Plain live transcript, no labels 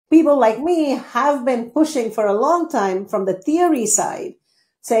people like me have been pushing for a long time from the theory side,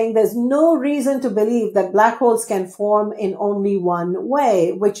 saying there's no reason to believe that black holes can form in only one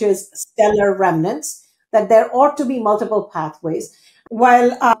way, which is stellar remnants, that there ought to be multiple pathways.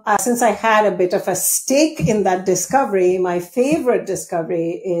 While since I had a bit of a stake in that discovery, my favorite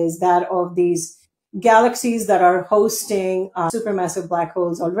discovery is that of these galaxies that are hosting supermassive black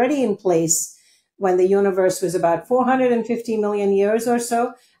holes already in place when the universe was about 450 million years or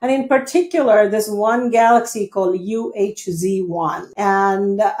so. And in particular, this one galaxy called UHZ1.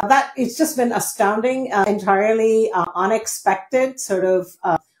 And that it's just been astounding, entirely unexpected, sort of,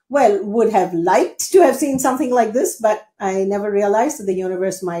 would have liked to have seen something like this, but I never realized that the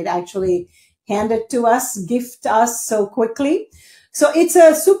universe might actually hand it to us, gift us so quickly. So it's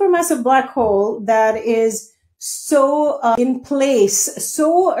a supermassive black hole that is so in place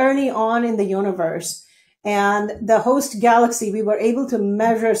so early on in the universe. And the host galaxy, we were able to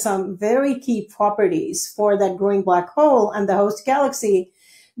measure some very key properties for that growing black hole and the host galaxy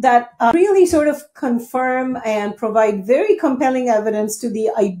that really sort of confirm and provide very compelling evidence to the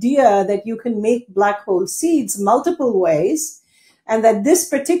idea that you can make black hole seeds multiple ways, and that this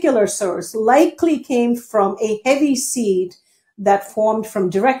particular source likely came from a heavy seed that formed from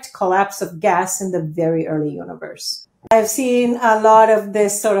direct collapse of gas in the very early universe. I've seen a lot of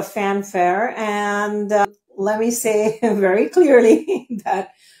this sort of fanfare, and let me say very clearly that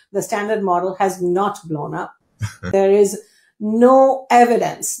the Standard Model has not blown up. There is no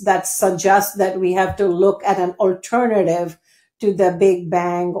evidence that suggests that we have to look at an alternative to the Big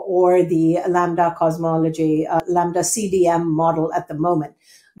Bang or the lambda cosmology, lambda CDM model at the moment.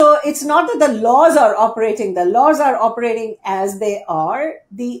 So it's not that the laws are operating. The laws are operating as they are.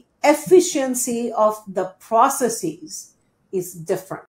 The efficiency of the processes is different.